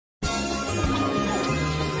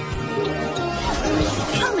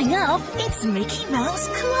Coming up, it's Mickey Mouse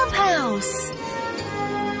Clubhouse.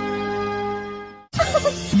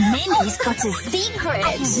 Minnie's got a secret.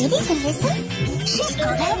 Are you ready to listen? She's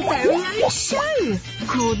got her very own show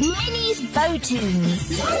called Minnie's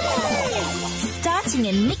Bow-Tunes. Starting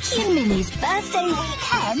in Mickey and Minnie's birthday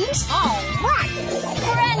weekend. Alright!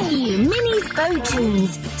 Brand new Minnie's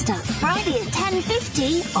Bow-Tunes start Friday at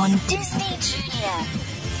 10:50 on Disney Junior,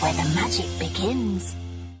 where the magic begins.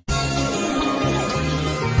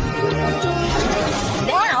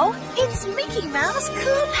 Now it's Mickey Mouse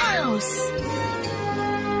Clubhouse.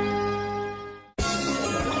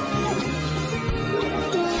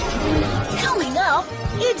 Coming up,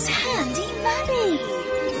 it's Handy Money.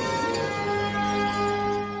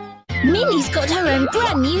 Minnie's got her own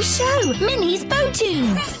brand new show, Minnie's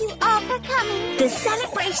Bow-Tunes. Thank you all for coming. The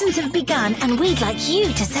celebrations have begun and we'd like you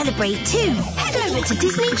to celebrate too. Head over to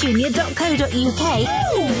disneyjunior.co.uk.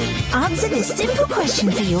 Answer this simple question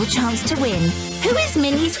for your chance to win. Who is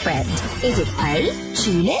Minnie's friend? Is it A,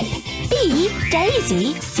 Tulip, B,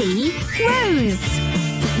 Daisy, C, Rose?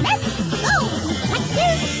 Let's go!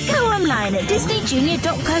 Go online at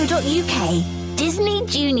disneyjunior.co.uk. Disney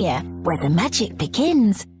Junior, where the magic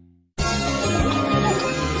begins.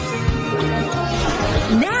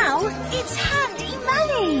 Now it's Handy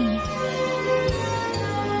Money.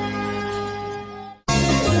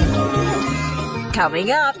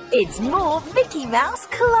 Coming up, it's more Mickey Mouse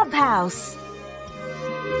Clubhouse.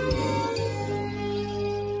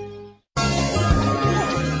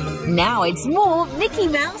 Now it's more Mickey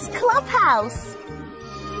Mouse Clubhouse.